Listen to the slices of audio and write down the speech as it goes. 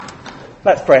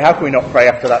Let's pray. How can we not pray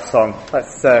after that song?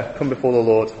 Let's come before the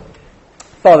Lord.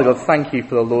 Father God, thank you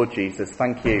for the Lord Jesus.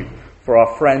 Thank you for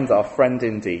our friend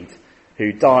indeed,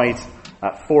 who died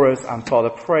for us. And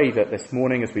Father, pray that this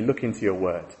morning as we look into your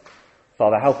word,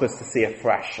 Father, help us to see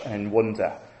afresh and in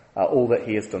wonder all that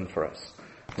he has done for us.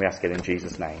 We ask it in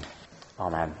Jesus' name.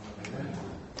 Amen.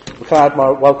 Well, can I add my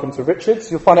welcome to Richard?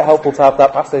 You'll find it helpful to have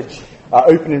that passage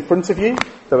open in front of you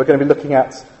that we're going to be looking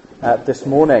at this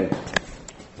morning.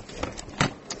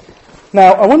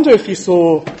 Now, I wonder if you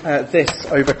saw this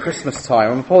over Christmas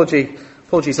time.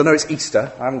 Apologies, I know it's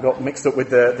Easter. I haven't got mixed up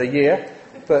with the year.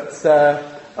 But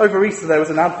over Easter there was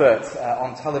an advert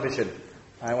on television.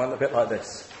 And it went a bit like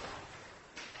this.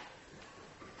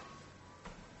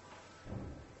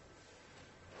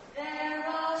 There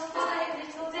are 5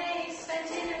 little days spent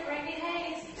in a gravy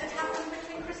haze that happened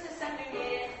between Christmas and New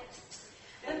Year.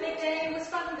 The midday was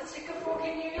fun, but stick a fork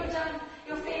in you, you're done.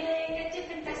 You're feeling a dip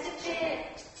in festive cheer.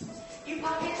 You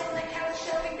park it on the couch,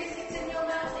 shoving biscuits in your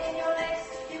mouth, in your legs.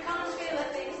 You can't feel a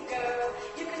thing go.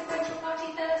 You can quench your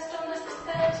party thirst on the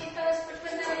 31st, but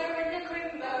for now you're in a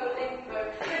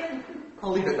limbo.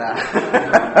 I'll leave it there.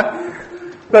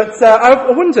 But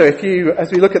I wonder if you,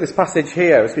 as we look at this passage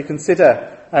here, as we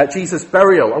consider Jesus'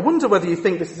 burial, I wonder whether you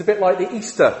think this is a bit like the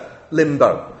Easter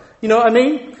limbo. You know what I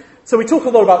mean? So we talk a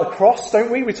lot about the cross,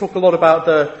 don't we? We talk a lot about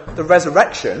the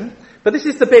resurrection, but this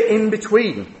is the bit in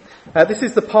between. This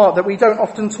is the part that we don't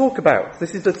often talk about.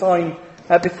 This is the time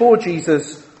before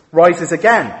Jesus rises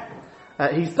again.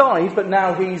 He's died, but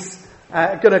now he's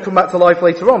going to come back to life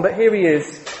later on. But here he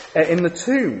is in the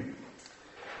tomb.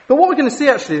 But what we're going to see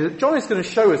actually is that John is going to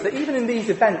show us that even in these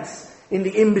events, in the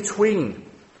in-between,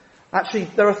 actually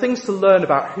there are things to learn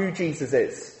about who Jesus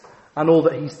is and all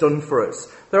that he's done for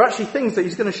us. There are actually things that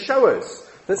he's going to show us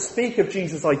that speak of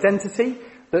Jesus' identity,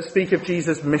 that speak of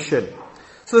Jesus' mission.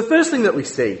 So the first thing that we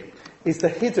see is the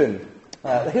hidden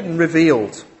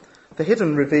revealed. The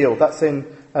hidden revealed. That's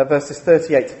in verses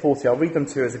 38 to 40. I'll read them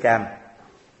to us again.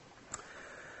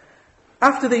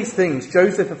 After these things,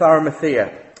 Joseph of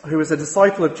Arimathea, who was a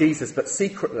disciple of Jesus, but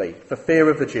secretly, for fear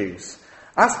of the Jews,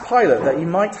 asked Pilate that he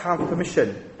might have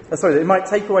permission. That he might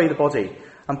take away the body,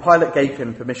 and Pilate gave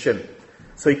him permission.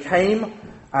 So he came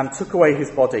and took away his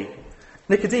body.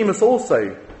 Nicodemus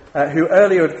also, who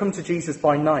earlier had come to Jesus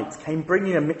by night, came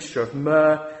bringing a mixture of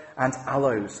myrrh and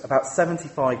aloes, about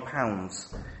 75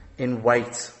 pounds in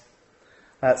weight.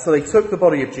 So they took the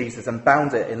body of Jesus and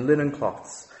bound it in linen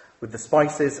cloths with the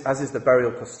spices, as is the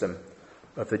burial custom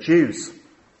of the Jews.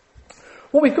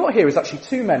 What we've got here is actually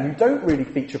 2 men who don't really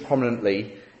feature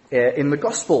prominently in the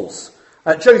Gospels.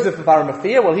 Joseph of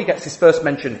Arimathea, well, he gets his first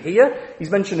mention here. He's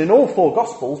mentioned in all 4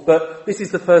 Gospels, but this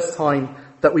is the first time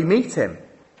that we meet him.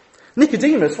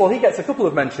 Nicodemus, well, he gets a couple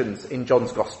of mentions in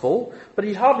John's Gospel, but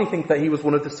you'd hardly think that he was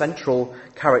one of the central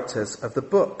characters of the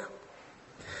book.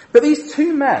 But these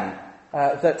 2 men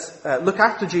that look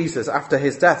after Jesus after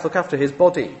his death, look after his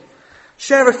body,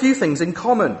 share a few things in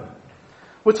common.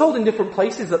 We're told in different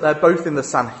places that they're both in the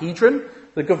Sanhedrin,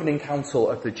 the governing council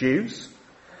of the Jews.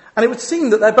 And it would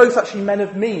seem that they're both actually men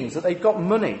of means, that they've got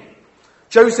money.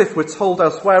 Joseph, we're told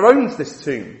elsewhere, owns this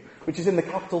tomb, which is in the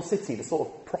capital city, the sort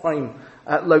of prime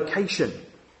location.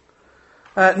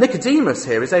 Nicodemus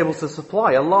here is able to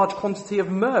supply a large quantity of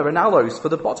myrrh and aloes for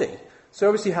the body. So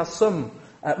obviously has some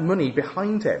money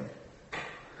behind him.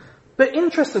 But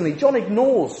interestingly, John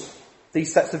ignores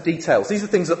these sets of details. These are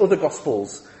things that other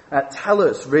Gospels tell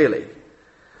us, really.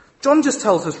 John just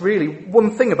tells us really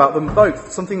one thing about them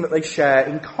both, something that they share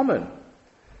in common.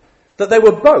 That they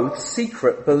were both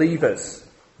secret believers.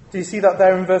 Do you see that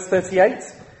there in verse 38?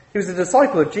 He was a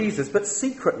disciple of Jesus, but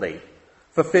secretly,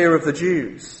 for fear of the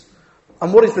Jews.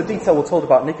 And what is the detail we're told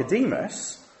about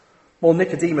Nicodemus? Well,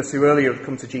 Nicodemus, who earlier had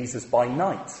come to Jesus by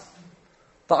night.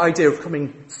 The idea of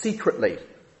coming secretly,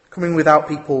 coming without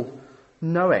people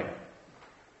knowing.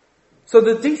 So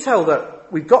the detail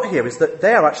that we've got here is that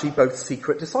they are actually both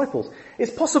secret disciples.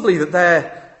 It's possibly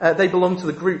that they belong to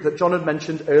the group that John had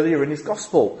mentioned earlier in his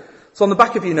Gospel. So on the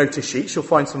back of your notice sheets, you'll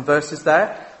find some verses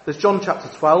there. There's John chapter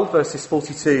 12, verses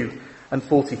 42 and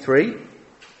 43.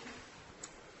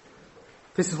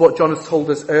 This is what John has told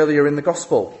us earlier in the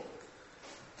Gospel.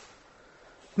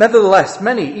 Nevertheless,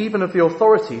 many, even of the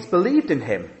authorities, believed in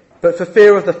him, but for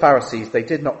fear of the Pharisees, they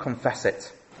did not confess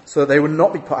it, so that they would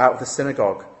not be put out of the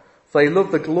synagogue. For they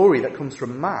love the glory that comes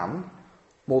from man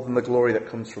more than the glory that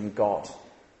comes from God.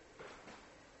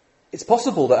 It's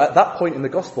possible that at that point in the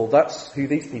Gospel, that's who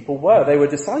these people were. They were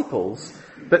disciples,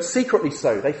 but secretly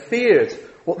so. They feared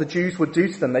what the Jews would do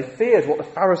to them. They feared what the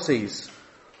Pharisees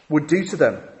would do to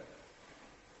them.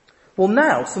 Well,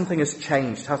 now something has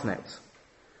changed, hasn't it?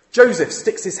 Joseph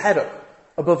sticks his head up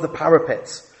above the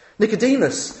parapet.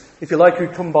 Nicodemus, if you like,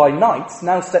 who'd come by night,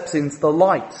 now steps into the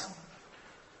light.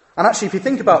 And actually, if you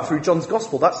think about through John's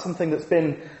Gospel, that's something that's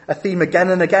been a theme again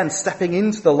and again, stepping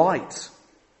into the light.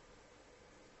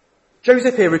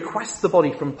 Joseph here requests the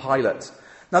body from Pilate.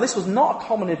 Now, this was not a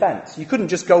common event. You couldn't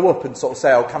just go up and sort of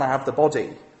say, oh, can I have the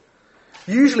body?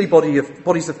 Usually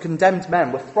bodies of condemned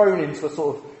men were thrown into a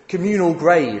sort of communal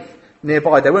grave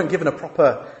nearby. They weren't given a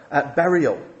proper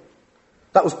burial.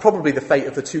 That was probably the fate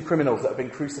of the two criminals that had been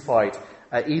crucified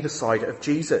at either side of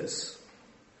Jesus.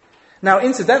 Now,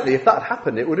 incidentally, if that had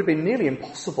happened, it would have been nearly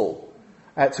impossible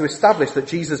to establish that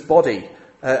Jesus' body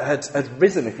had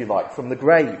risen, if you like, from the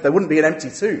grave. There wouldn't be an empty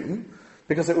tomb,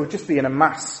 because it would just be in a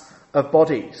mass of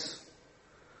bodies.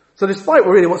 So despite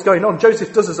really what's going on,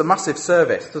 Joseph does us a massive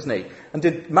service, doesn't he? And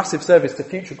did massive service to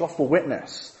future gospel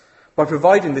witness by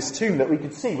providing this tomb that we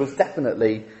could see was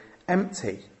definitely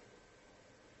empty.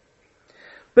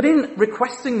 But in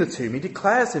requesting the tomb, he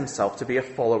declares himself to be a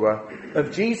follower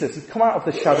of Jesus. He's come out of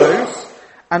the shadows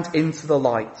and into the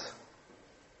light.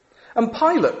 And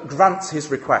Pilate grants his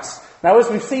request. Now, as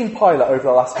we've seen Pilate over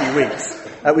the last few weeks,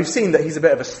 we've seen that he's a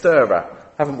bit of a stirrer,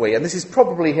 haven't we? And this is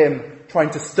probably him trying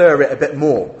to stir it a bit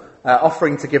more,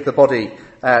 offering to give the body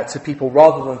to people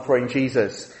rather than throwing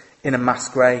Jesus in a mass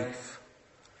grave.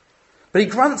 But he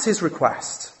grants his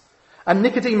request. And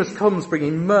Nicodemus comes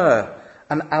bringing myrrh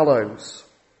and aloes.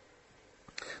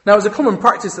 Now, it was a common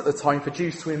practice at the time for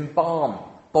Jews to embalm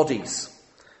bodies.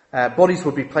 Bodies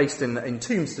would be placed in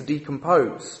tombs to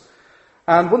decompose.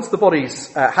 And once the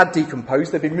bodies had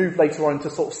decomposed, they'd be moved later on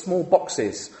into sort of small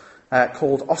boxes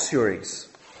called ossuaries.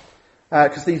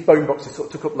 Because these bone boxes sort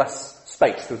of took up less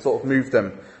space to sort of move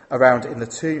them around in the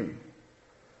tomb.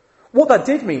 What that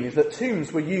did mean is that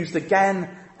tombs were used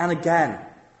again and again.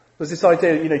 There's this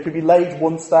idea that, you could be laid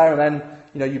once there and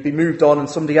then, you'd be moved on and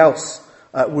somebody else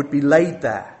would be laid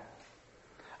there.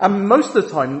 And most of the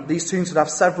time, these tombs would have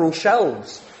several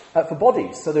shelves for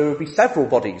bodies. So there would be several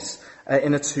bodies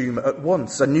in a tomb at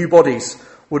once. And new bodies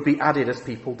would be added as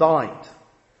people died.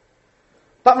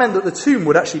 That meant that the tomb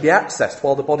would actually be accessed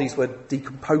while the bodies were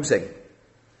decomposing.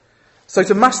 So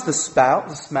to mask the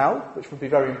smell, which would be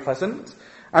very unpleasant,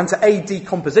 and to aid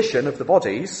decomposition of the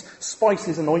bodies,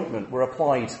 spices and ointment were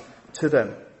applied to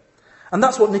them. And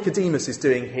that's what Nicodemus is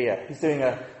doing here. He's doing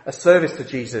a service to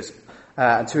Jesus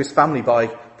and to his family by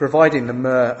providing the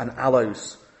myrrh and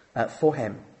aloes for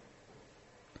him.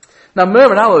 Now,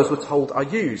 myrrh and aloes, we're told, are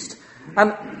used.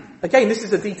 And again, this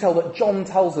is a detail that John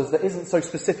tells us that isn't so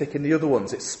specific in the other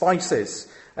ones. It's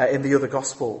spices in the other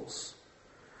Gospels.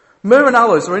 Myrrh and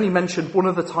aloes are only mentioned one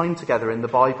other time together in the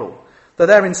Bible. They're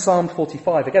there in Psalm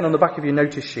 45. Again, on the back of your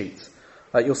notice sheet,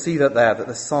 you'll see that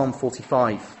there's Psalm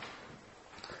 45.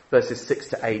 Verses 6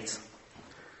 to 8.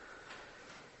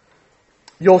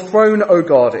 Your throne, O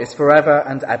God, is forever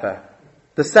and ever.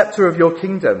 The scepter of your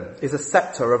kingdom is a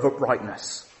scepter of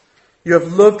uprightness. You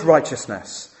have loved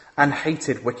righteousness and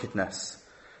hated wickedness.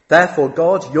 Therefore,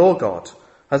 God, your God,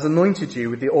 has anointed you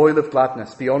with the oil of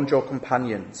gladness beyond your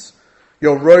companions.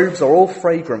 Your robes are all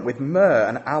fragrant with myrrh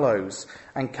and aloes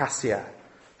and cassia.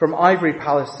 From ivory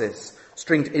palaces,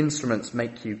 stringed instruments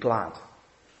make you glad.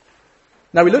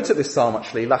 Now, we looked at this psalm,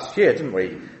 actually, last year, didn't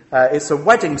we? It's a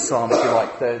wedding psalm, if you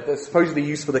like. They're supposedly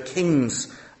used for the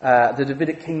kings, the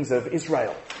Davidic kings of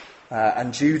Israel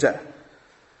and Judah.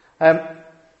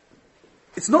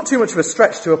 It's not too much of a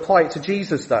stretch to apply it to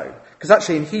Jesus, though, because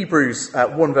actually in Hebrews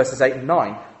 1, verses 8 and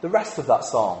 9, the rest of that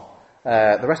psalm,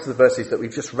 the rest of the verses that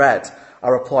we've just read,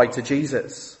 are applied to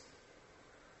Jesus.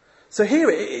 So here,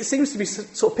 it seems to be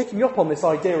sort of picking up on this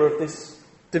idea of this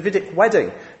Davidic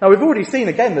wedding. Now, we've already seen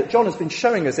again that John has been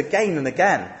showing us again and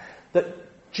again that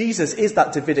Jesus is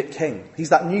that Davidic king. He's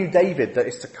that new David that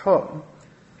is to come.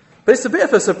 But it's a bit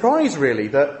of a surprise, really,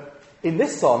 that in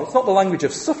this psalm, it's not the language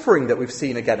of suffering that we've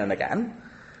seen again and again.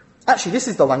 Actually, this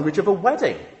is the language of a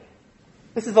wedding.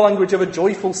 This is the language of a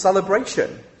joyful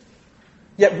celebration.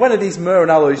 Yet when are these myrrh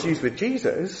and aloes used with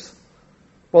Jesus?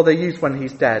 Well, they're used when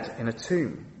he's dead in a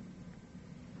tomb.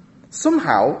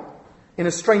 Somehow, in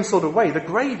a strange sort of way, the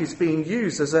grave is being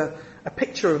used as a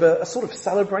picture of a sort of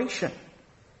celebration.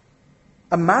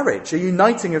 A marriage, a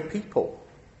uniting of people.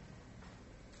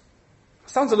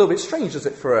 Sounds a little bit strange, does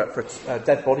it, for a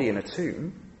dead body in a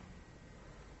tomb?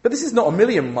 But this is not a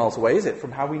million miles away, is it,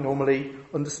 from how we normally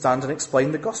understand and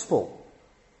explain the gospel?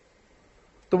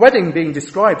 The wedding being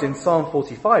described in Psalm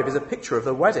 45 is a picture of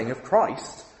the wedding of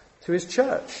Christ to his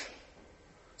church.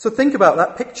 So think about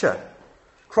that picture.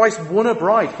 Christ won a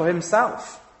bride for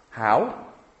himself. How?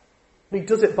 He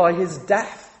does it by his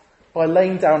death, by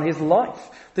laying down his life.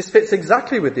 This fits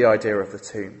exactly with the idea of the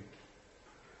tomb.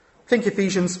 Think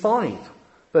Ephesians 5.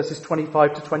 Verses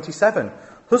 25 to 27.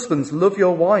 Husbands, love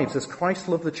your wives as Christ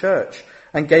loved the church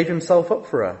and gave himself up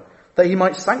for her, that he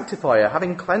might sanctify her,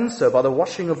 having cleansed her by the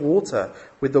washing of water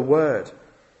with the word,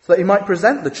 so that he might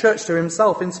present the church to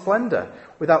himself in splendour,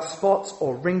 without spot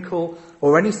or wrinkle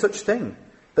or any such thing,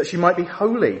 that she might be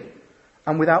holy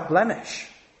and without blemish.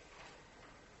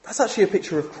 That's actually a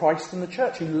picture of Christ and the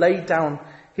church. He laid down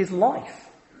his life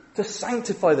to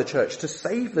sanctify the church, to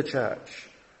save the church,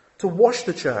 to wash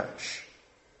the church.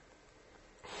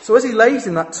 So as he lays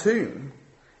in that tomb,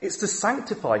 it's to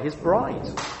sanctify his bride,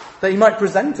 that he might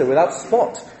present her without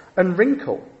spot and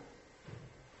wrinkle.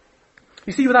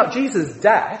 You see, without Jesus'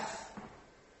 death,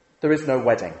 there is no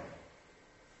wedding.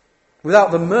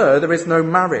 Without the myrrh, there is no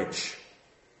marriage.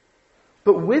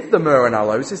 But with the myrrh and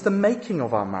aloes is the making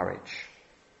of our marriage.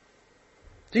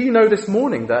 Do you know this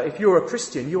morning that if you're a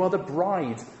Christian, you are the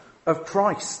bride of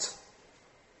Christ?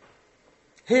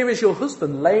 Here is your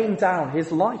husband laying down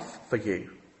his life for you.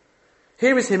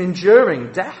 Here is him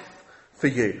enduring death for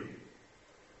you.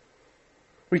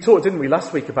 We talked, didn't we,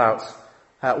 last week about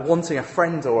wanting a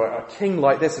friend or a king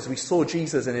like this as we saw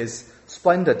Jesus in his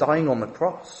splendour dying on the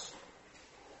cross.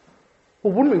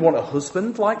 Well, wouldn't we want a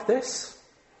husband like this?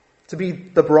 To be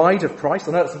the bride of Christ?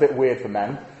 I know it's a bit weird for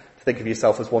men to think of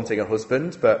yourself as wanting a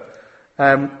husband, but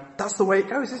that's the way it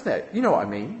goes, isn't it? You know what I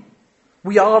mean?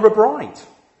 We are a bride.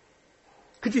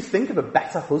 Could you think of a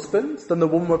better husband than the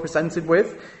one we're presented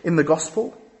with in the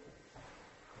gospel?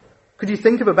 Could you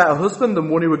think of a better husband than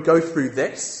one who would go through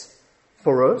this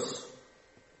for us?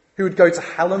 Who would go to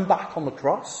hell and back on the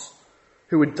cross?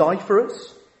 Who would die for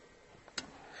us?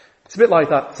 It's a bit like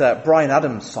that Bryan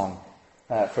Adams song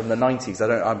from the 90s.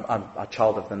 I'm a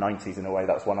child of the 90s in a way.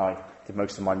 That's when I did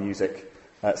most of my music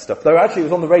stuff. Though actually it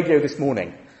was on the radio this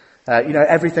morning.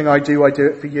 Everything I do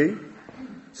it for you.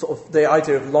 Sort of the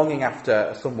idea of longing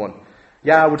after someone.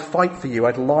 Yeah, I would fight for you.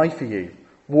 I'd lie for you.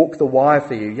 Walk the wire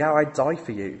for you. Yeah, I'd die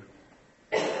for you.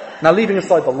 Now, leaving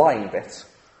aside the lying bit,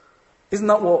 isn't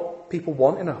that what people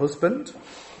want in a husband?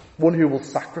 One who will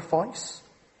sacrifice?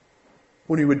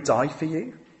 One who would die for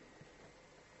you?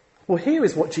 Well, here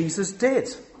is what Jesus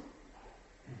did.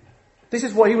 This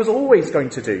is what he was always going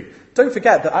to do. Don't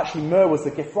forget that actually myrrh was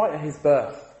the gift right at his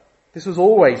birth. This was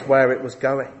always where it was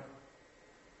going.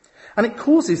 And it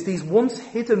causes these once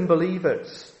hidden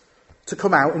believers to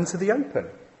come out into the open,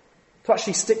 to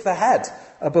actually stick their head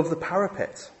above the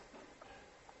parapet.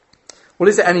 Well,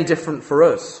 is it any different for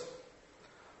us?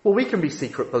 Well, we can be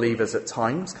secret believers at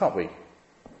times, can't we?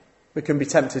 We can be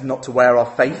tempted not to wear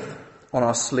our faith on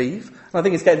our sleeve. And I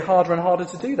think it's getting harder and harder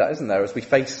to do that, isn't there, as we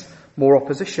face more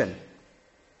opposition.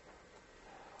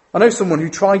 I know someone who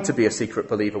tried to be a secret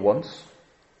believer once.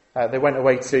 They went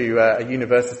away to a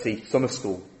university summer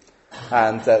school.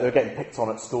 And they were getting picked on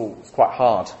at school. It was quite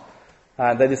hard.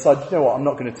 And they decided, you know what, I'm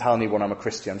not going to tell anyone I'm a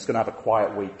Christian. I'm just going to have a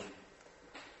quiet week.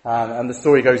 And the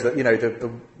story goes that,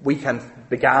 the weekend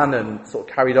began and sort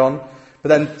of carried on. But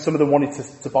then some of them wanted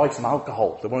to buy some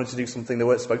alcohol. They wanted to do something they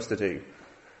weren't supposed to do.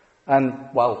 And,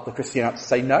 well, the Christian had to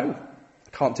say, no,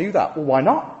 I can't do that. Well, why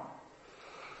not?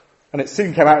 And it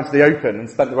soon came out into the open and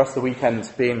spent the rest of the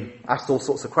weekend being asked all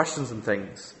sorts of questions and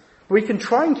things. But we can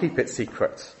try and keep it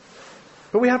secret.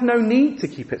 But we have no need to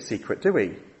keep it secret, do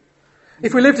we?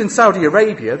 If we lived in Saudi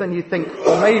Arabia, then you'd think,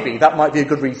 well, maybe that might be a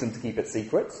good reason to keep it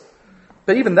secret.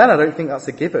 But even then, I don't think that's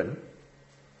a given.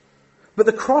 But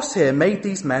the cross here made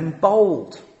these men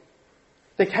bold.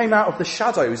 They came out of the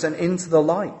shadows and into the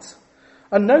light.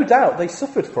 And no doubt they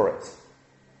suffered for it.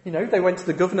 They went to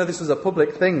the governor. This was a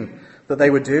public thing that they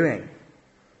were doing.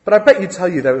 But I bet you'd tell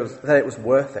you that it was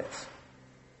worth it.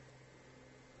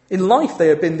 In life, they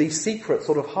have been these secret,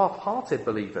 sort of half-hearted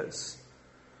believers.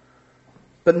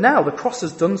 But now the cross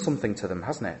has done something to them,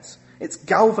 hasn't it? It's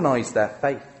galvanised their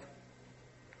faith.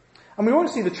 And we won't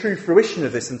see the true fruition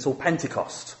of this until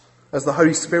Pentecost, as the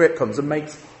Holy Spirit comes and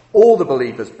makes all the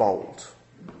believers bold.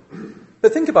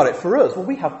 But think about it, for us, well,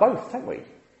 we have both, don't we?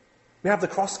 We have the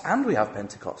cross and we have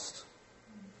Pentecost.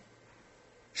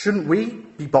 Shouldn't we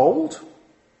be bold?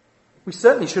 We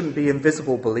certainly shouldn't be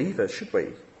invisible believers, should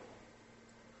we?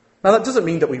 Now, that doesn't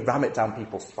mean that we ram it down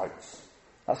people's throats.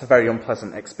 That's a very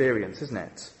unpleasant experience, isn't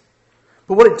it?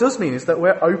 But what it does mean is that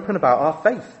we're open about our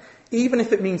faith, even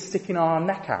if it means sticking our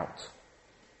neck out.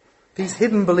 These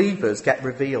hidden believers get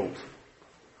revealed.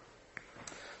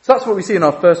 So that's what we see in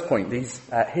our first point. These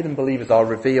hidden believers are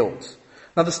revealed.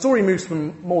 Now, the story moves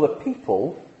from more the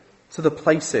people to the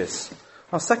places.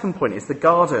 Our second point is the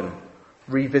garden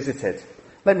revisited.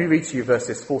 Let me read to you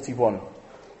verses 41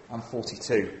 and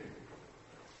 42.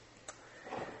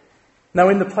 Now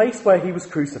in the place where he was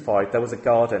crucified there was a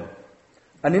garden,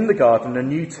 and in the garden a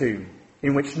new tomb,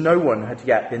 in which no one had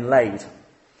yet been laid.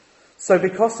 So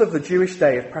because of the Jewish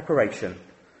day of preparation,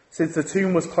 since the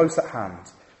tomb was close at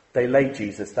hand, they laid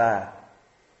Jesus there.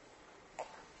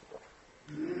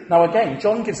 Now again,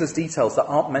 John gives us details that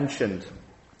aren't mentioned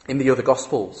in the other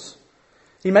Gospels.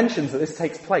 He mentions that this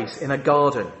takes place in a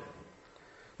garden.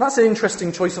 That's an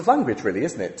interesting choice of language, really,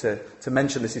 isn't it? To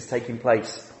mention this is taking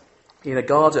place in a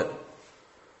garden.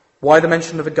 Why the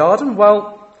mention of a garden?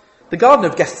 Well, the Garden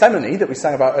of Gethsemane that we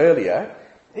sang about earlier,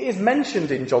 it is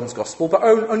mentioned in John's Gospel, but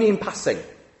only in passing.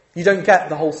 You don't get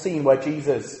the whole scene where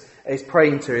Jesus is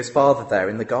praying to his Father there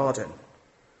in the garden.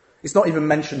 It's not even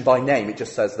mentioned by name, it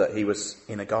just says that he was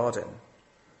in a garden.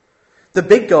 The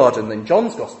big garden in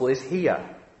John's Gospel is here.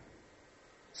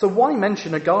 So why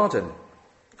mention a garden?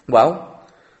 Well,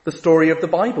 the story of the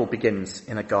Bible begins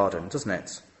in a garden, doesn't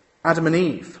it? Adam and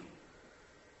Eve,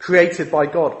 created by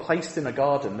God, placed in a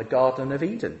garden, the Garden of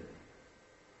Eden.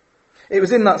 It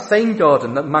was in that same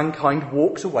garden that mankind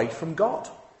walked away from God,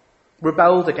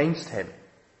 rebelled against him,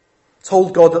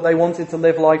 told God that they wanted to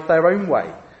live life their own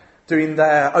way, doing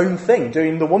their own thing,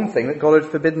 doing the one thing that God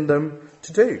had forbidden them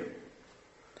to do.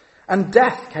 And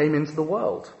death came into the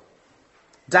world.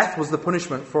 Death was the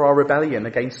punishment for our rebellion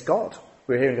against God.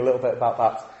 We were hearing a little bit about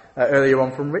that earlier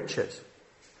on from Richard.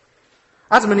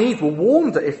 Adam and Eve were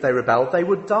warned that if they rebelled, they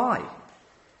would die.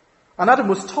 And Adam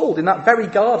was told in that very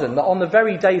garden that on the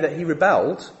very day that he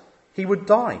rebelled, he would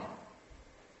die.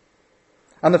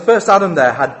 And the first Adam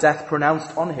there had death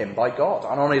pronounced on him by God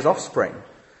and on his offspring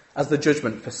as the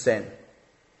judgment for sin.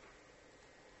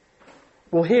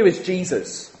 Well, here is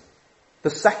Jesus, the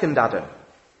second Adam,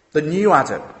 the new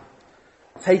Adam,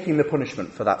 taking the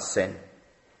punishment for that sin.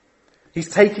 He's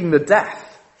taking the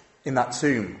death in that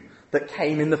tomb that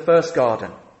came in the first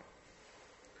garden.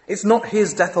 It's not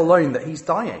his death alone that he's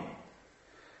dying.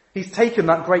 He's taken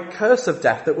that great curse of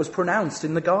death that was pronounced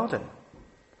in the garden.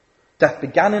 Death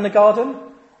began in the garden,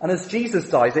 and as Jesus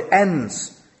dies, it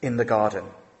ends in the garden.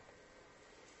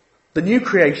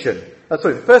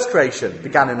 The first creation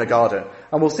began in the garden,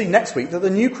 and we'll see next week that the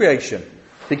new creation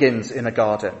begins in a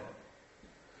garden.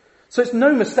 So it's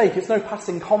no mistake, it's no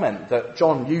passing comment that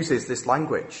John uses this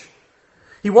language.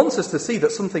 He wants us to see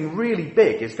that something really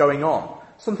big is going on,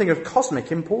 something of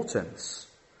cosmic importance,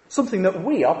 something that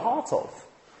we are part of.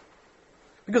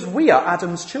 Because we are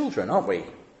Adam's children, aren't we?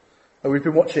 We've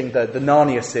been watching the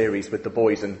Narnia series with the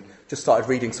boys and just started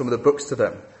reading some of the books to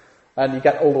them. And you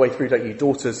get all the way through, don't you,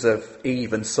 daughters of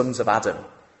Eve and sons of Adam.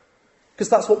 Because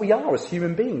that's what we are as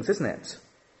human beings, isn't it?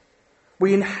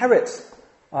 We inherit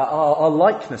our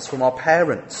likeness from our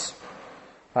parents.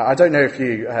 I don't know if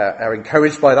you are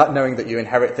encouraged by that, knowing that you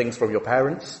inherit things from your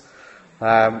parents.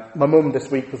 My mum this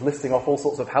week was listing off all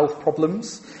sorts of health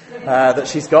problems that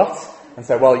she's got. And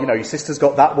so, well, your sister's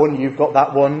got that one, you've got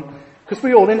that one. Because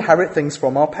we all inherit things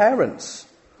from our parents.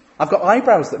 I've got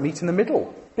eyebrows that meet in the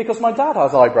middle, because my dad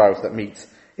has eyebrows that meet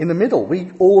in the middle.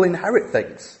 We all inherit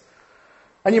things.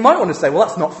 And you might want to say, well,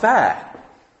 that's not fair.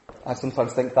 I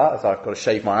sometimes think that, as I've got to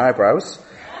shave my eyebrows.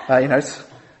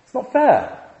 It's not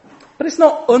fair. But it's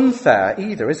not unfair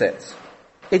either, is it?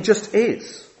 It just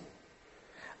is.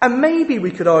 And maybe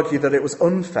we could argue that it was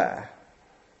unfair,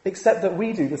 except that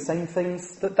we do the same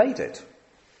things that they did.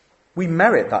 We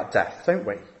merit that death, don't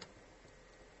we?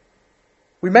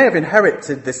 We may have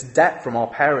inherited this debt from our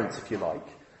parents, if you like,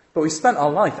 but we spent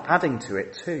our life adding to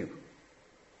it too.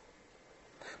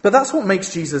 But that's what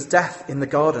makes Jesus' death in the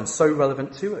garden so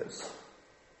relevant to us.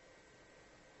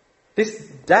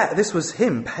 This was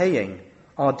him paying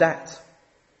our debt.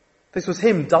 This was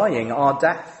him dying our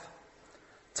death,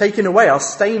 taking away our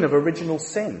stain of original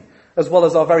sin, as well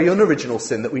as our very unoriginal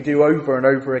sin that we do over and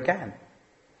over again.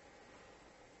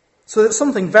 So that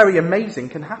something very amazing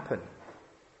can happen.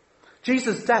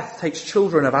 Jesus' death takes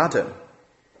children of Adam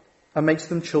and makes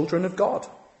them children of God.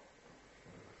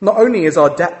 Not only is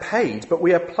our debt paid, but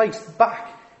we are placed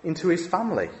back into his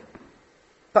family.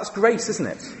 That's grace, isn't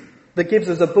it? That gives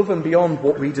us above and beyond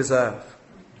what we deserve.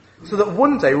 So that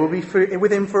one day we'll be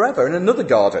with him forever in another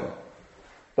garden.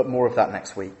 But more of that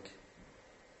next week.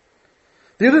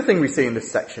 The other thing we see in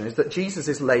this section is that Jesus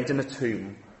is laid in a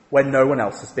tomb where no one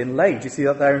else has been laid. You see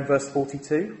that there in verse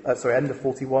 42? End of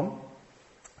 41.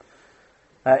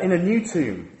 In a new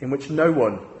tomb in which no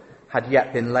one had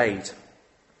yet been laid.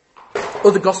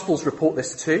 Other Gospels report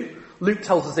this too. Luke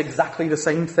tells us exactly the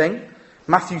same thing.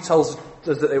 Matthew tells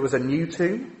us that it was a new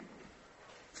tomb.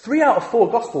 3 out of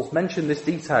 4 Gospels mention this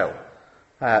detail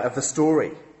of the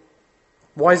story.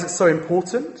 Why is it so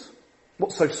important?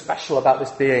 What's so special about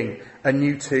this being a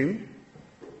new tomb?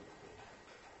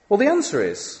 Well, the answer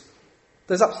is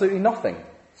there's absolutely nothing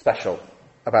special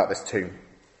about this tomb.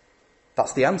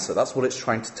 That's the answer. That's what it's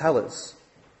trying to tell us.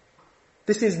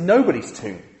 This is nobody's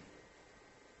tomb.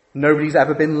 Nobody's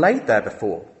ever been laid there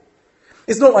before.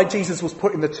 It's not like Jesus was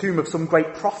put in the tomb of some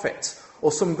great prophet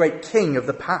or some great king of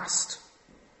the past.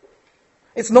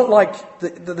 It's not like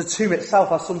the tomb itself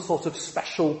has some sort of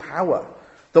special power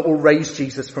that will raise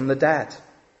Jesus from the dead.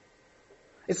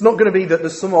 It's not going to be that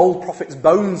there's some old prophet's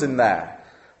bones in there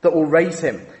that will raise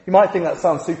him. You might think that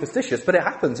sounds superstitious, but it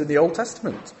happens in the Old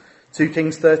Testament. 2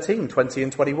 Kings 13, 20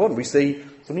 and 21. We see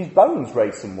somebody's bones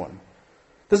raise someone.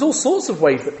 There's all sorts of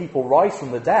ways that people rise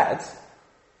from the dead,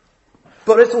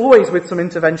 but it's always with some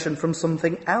intervention from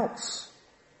something else.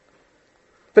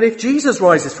 But if Jesus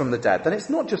rises from the dead, then it's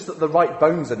not just that the right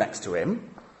bones are next to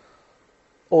him,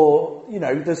 or,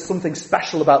 there's something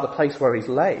special about the place where he's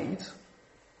laid.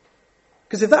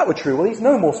 Because if that were true, well, he's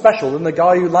no more special than the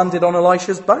guy who landed on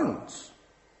Elisha's bones.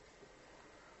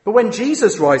 But when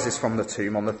Jesus rises from the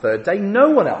tomb on the third day, no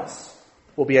one else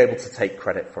will be able to take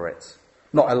credit for it.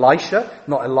 Not Elisha,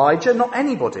 not Elijah, not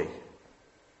anybody.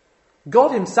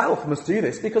 God himself must do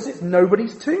this because it's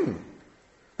nobody's tomb.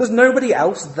 There's nobody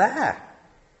else there,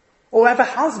 or ever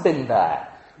has been there,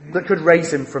 that could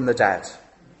raise him from the dead.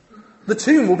 The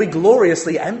tomb will be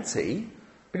gloriously empty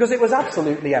because it was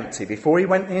absolutely empty before he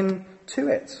went into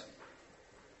it.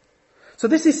 So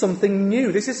this is something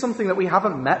new. This is something that we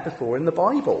haven't met before in the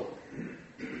Bible.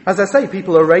 As I say,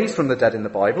 people are raised from the dead in the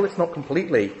Bible. It's not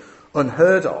completely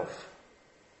unheard of.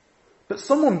 But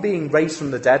someone being raised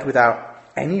from the dead without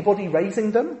anybody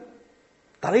raising them,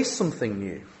 that is something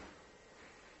new.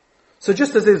 So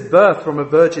just as his birth from a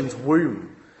virgin's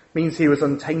womb means he was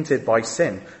untainted by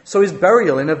sin, so his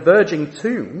burial in a virgin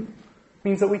tomb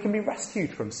means that we can be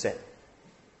rescued from sin.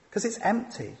 Because it's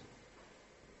empty.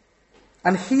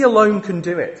 And he alone can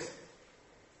do it.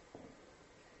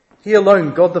 He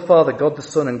alone, God the Father, God the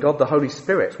Son, and God the Holy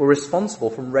Spirit, were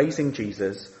responsible for raising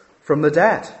Jesus from the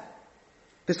dead.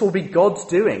 This will be God's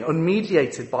doing,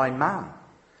 unmediated by man.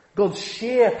 God's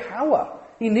sheer power.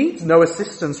 He needs no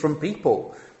assistance from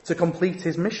people to complete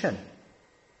his mission.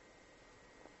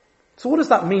 So what does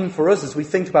that mean for us as we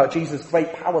think about Jesus'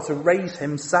 great power to raise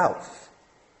himself?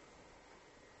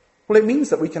 Well, it means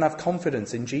that we can have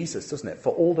confidence in Jesus, doesn't it,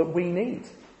 for all that we need.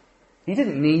 He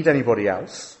didn't need anybody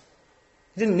else.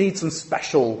 He didn't need some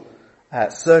special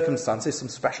circumstances, some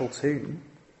special tomb.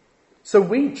 So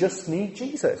we just need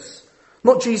Jesus.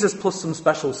 Not Jesus plus some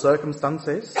special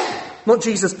circumstances. Not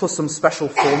Jesus plus some special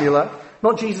formula.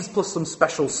 Not Jesus plus some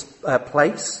special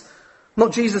place.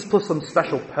 Not Jesus plus some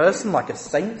special person like a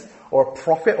saint or a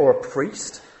prophet or a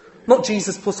priest. Not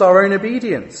Jesus plus our own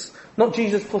obedience. Not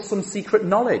Jesus plus some secret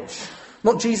knowledge.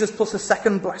 Not Jesus plus a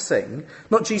second blessing.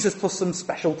 Not Jesus plus some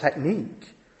special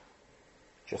technique.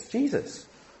 Just Jesus.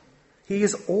 He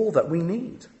is all that we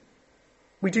need.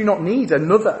 We do not need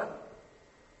another.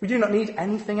 We do not need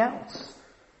anything else.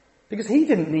 Because he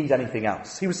didn't need anything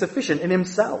else. He was sufficient in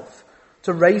himself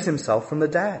to raise himself from the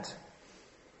dead.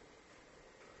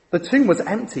 The tomb was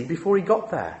empty before he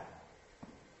got there.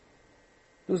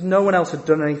 There was no one else had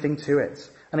done anything to it.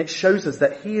 And it shows us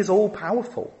that he is all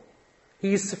powerful.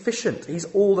 He is sufficient. He's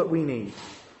all that we need.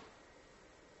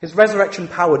 His resurrection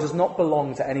power does not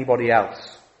belong to anybody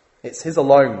else. It's his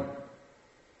alone.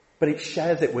 But he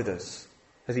shares it with us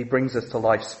as he brings us to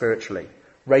life spiritually,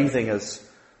 raising us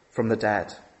from the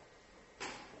dead.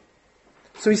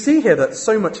 So we see here that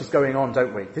so much is going on,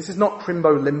 don't we? This is not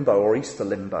Crimbo Limbo or Easter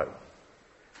Limbo.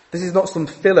 This is not some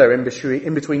filler in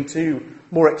between two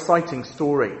more exciting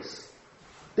stories.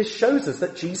 This shows us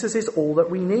that Jesus is all that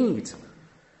we need.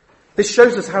 This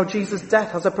shows us how Jesus'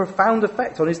 death has a profound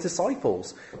effect on his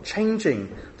disciples,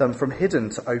 changing them from hidden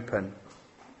to open.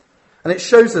 And it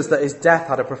shows us that his death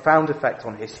had a profound effect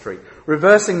on history,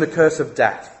 reversing the curse of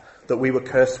death that we were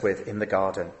cursed with in the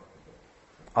garden.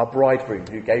 Our bridegroom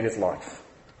who gave his life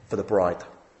for the bride.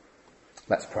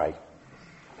 Let's pray.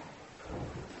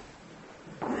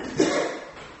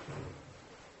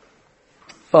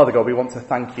 Father God, we want to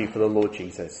thank you for the Lord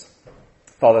Jesus.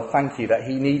 Father, thank you that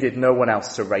he needed no one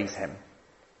else to raise him,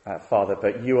 Father,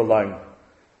 but you alone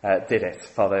did it,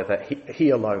 Father, that he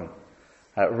alone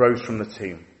rose from the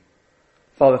tomb.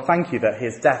 Father, thank you that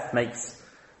his death makes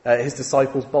his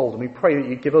disciples bold, and we pray that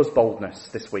you give us boldness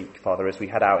this week, Father, as we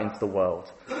head out into the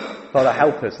world. Father,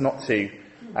 help us not to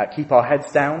keep our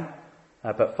heads down,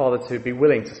 but Father, to be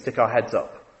willing to stick our heads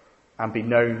up and be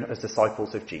known as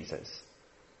disciples of Jesus.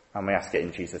 And we ask it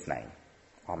in Jesus' name.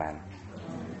 Amen.